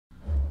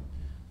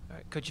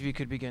Coach, if you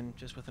could begin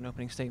just with an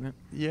opening statement.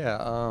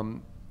 Yeah,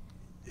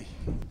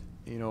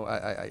 you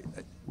know,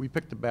 we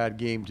picked a bad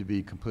game to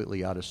be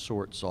completely out of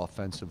sorts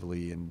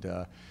offensively, and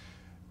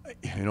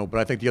you know, but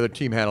I think the other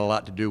team had a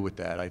lot to do with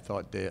that. I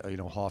thought they, you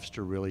know,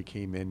 Hofstra really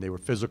came in. They were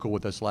physical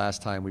with us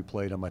last time we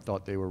played them. I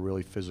thought they were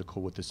really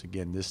physical with us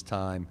again this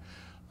time.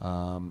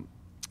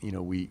 You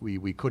know,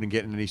 we couldn't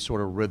get in any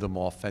sort of rhythm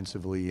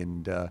offensively,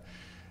 and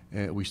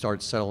we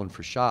started settling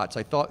for shots.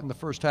 I thought in the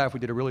first half we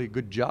did a really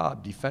good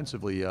job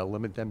defensively,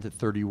 limit them to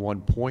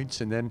 31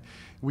 points, and then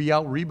we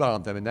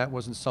out-rebounded them, and that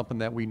wasn't something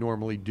that we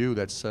normally do.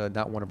 That's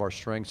not one of our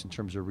strengths in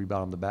terms of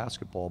rebounding the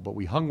basketball. But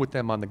we hung with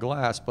them on the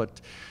glass,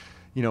 but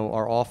you know,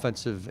 our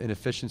offensive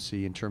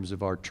inefficiency in terms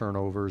of our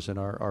turnovers and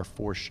our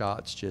forced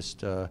shots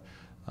just, you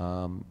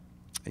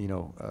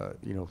know,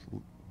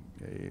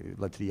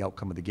 led to the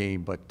outcome of the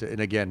game. But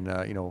and again,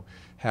 you know,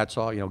 hats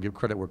off. You know, give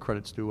credit where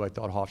credit's due. I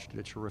thought Hofstra did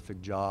a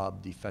terrific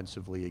job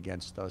defensively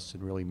against us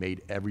and really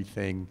made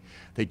everything.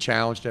 They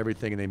challenged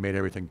everything and they made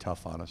everything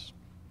tough on us.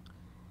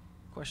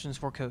 Questions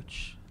for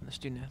Coach and the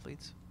student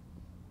athletes.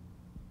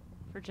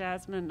 For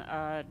Jazmen,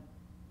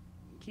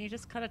 can you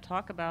just kind of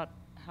talk about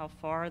how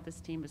far this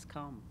team has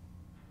come?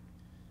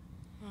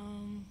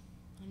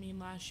 I mean,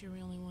 last year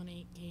we only won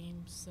 8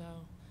 games, so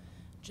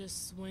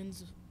just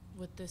wins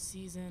with this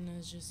season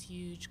is just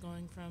huge.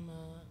 Going from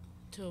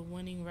to a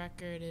winning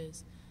record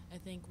is, I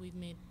think we've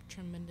made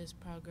tremendous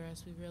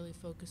progress. We really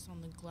focused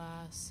on the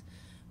glass.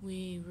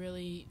 We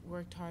really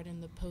worked hard in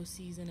the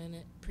postseason and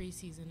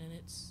preseason, and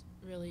it's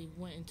really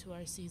went into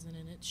our season,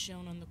 and it's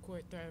shown on the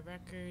court through our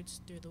records,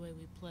 through the way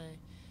we play.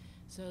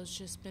 So it's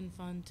just been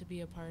fun to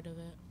be a part of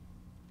it.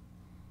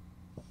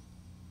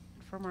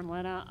 For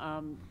Marlena, I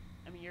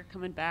mean, you're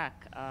coming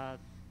back.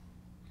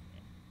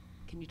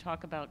 Can you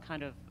talk about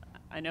kind of,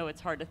 I know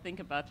it's hard to think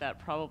about that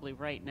probably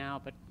right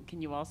now, but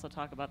can you also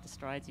talk about the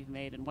strides you've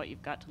made and what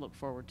you've got to look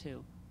forward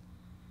to?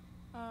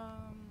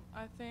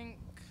 I think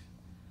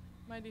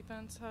my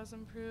defense has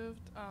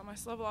improved. I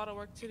still have a lot of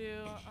work to do,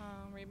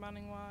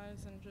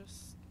 rebounding-wise and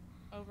just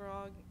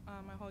overall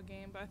my whole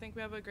game. But I think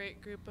we have a great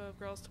group of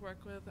girls to work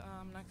with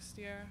next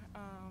year,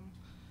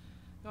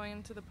 going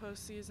into the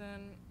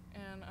postseason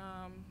and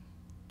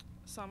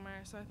summer,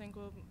 so I think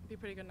we'll be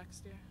pretty good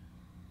next year.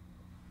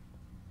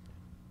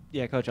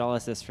 Yeah, Coach, I'll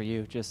ask this for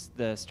you. Just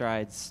the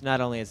strides, not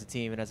only as a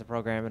team and as a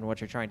program and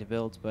what you're trying to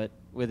build, but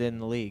within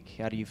the league.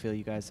 How do you feel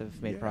you guys have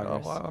made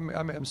progress? Well,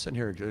 I'm sitting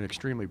here an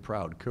extremely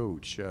proud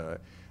coach.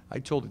 I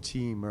told the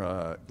team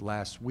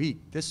last week,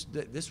 this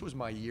was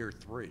my year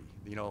 3.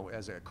 You know,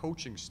 as a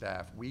coaching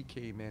staff, we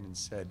came in and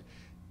said,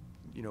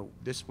 you know,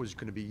 this was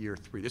going to be year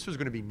 3. This was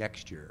going to be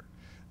next year.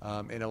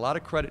 And a lot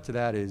of credit to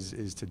that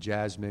is to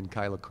Jazmen,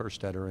 Kyla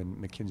Kerstetter, and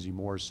Mackenzie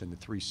Morrison, the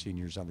 3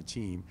 seniors on the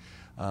team.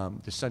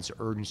 The sense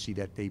of urgency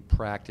that they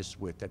practiced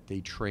with, that they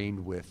trained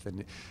with.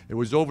 And it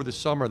was over the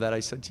summer that I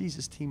said, geez,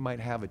 this team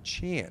might have a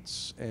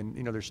chance. And,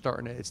 you know, it's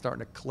starting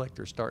to click.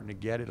 They're starting to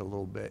get it a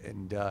little bit.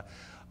 And,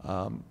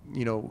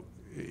 you know,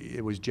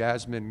 it was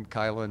Jazmen,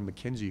 Kyla, and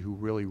Mackenzie who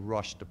really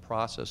rushed the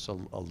process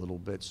a little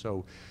bit.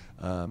 So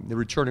the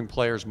returning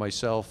players,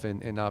 myself,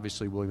 and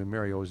obviously William and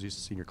Mary, always used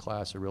to senior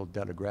class, a real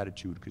debt of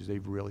gratitude because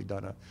they've really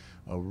done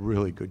a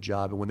really good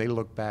job. And when they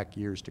look back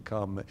years to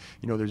come,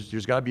 you know,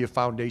 there's got to be a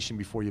foundation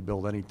before you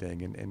build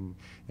anything.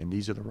 And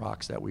these are the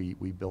rocks that we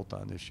built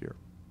on this year.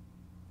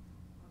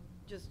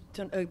 Just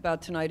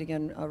about tonight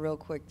again, real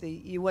quick.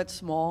 You went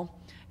small.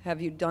 Have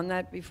you done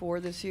that before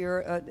this year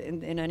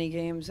in any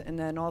games? And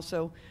then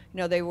also, you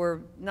know, they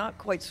were not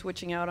quite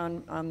switching out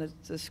on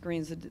the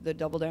screens, the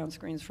double down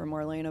screens for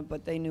Marlena,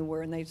 but they knew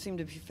where, and they seemed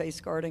to be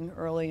face guarding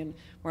early. And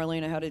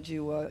Marlena, how did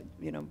you,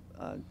 you know,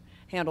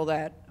 handle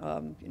that?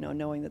 You know,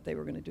 knowing that they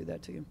were going to do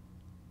that to you.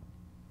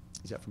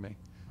 Is that for me?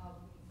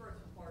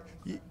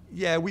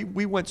 Yeah,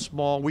 we went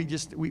small. We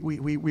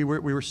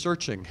were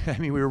searching. I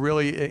mean, we were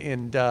really,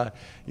 and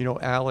you know,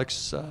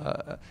 Alex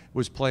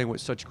was playing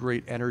with such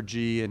great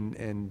energy,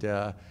 and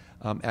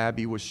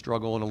Abby was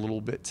struggling a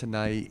little bit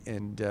tonight,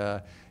 and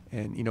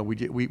you know,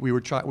 we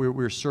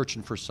were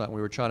searching for something. We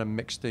were trying to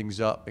mix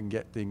things up and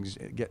get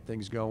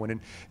things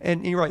going.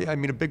 And you're right. I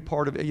mean, a big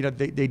part of it, you know,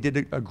 they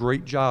did a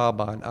great job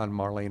on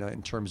Marlena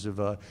in terms of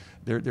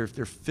they're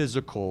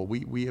physical.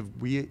 We're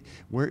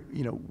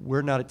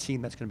not a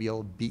team that's going to be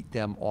able to beat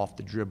them off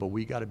the dribble.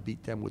 We got to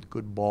beat them with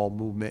good ball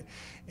movement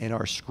and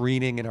our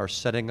screening and our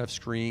setting of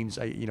screens.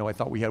 I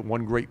thought we had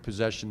one great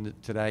possession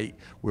tonight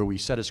where we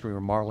set a screen,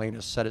 where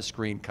Marlena set a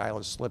screen,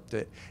 Kyla slipped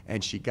it,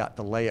 and she got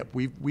the layup.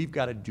 We've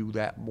got to do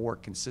that more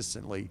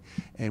consistently,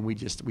 and we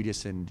just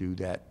didn't do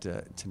that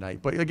tonight.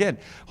 But again,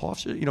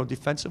 Hofstra, you know,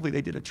 defensively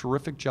they did a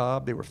terrific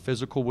job. They were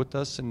physical with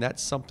us, and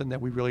that's something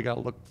that we really got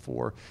to look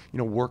for, you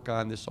know, work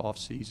on this off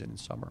season and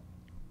summer.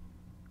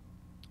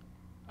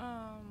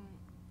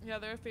 Yeah,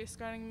 they were face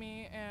guarding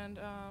me, and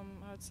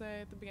I would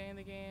say at the beginning of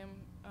the game,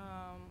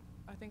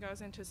 I think I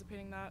was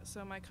anticipating that.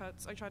 So my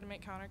cuts, I tried to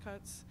make counter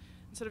cuts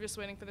instead of just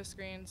waiting for the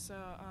screen. So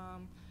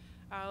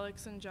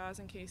Alex and Jazz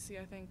and Casey,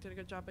 I think, did a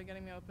good job of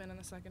getting me open in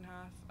the second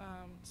half,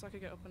 so I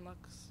could get open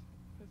looks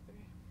for 3.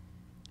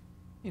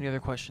 Any other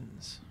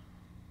questions?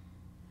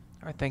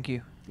 All right, thank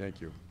you. Thank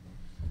you.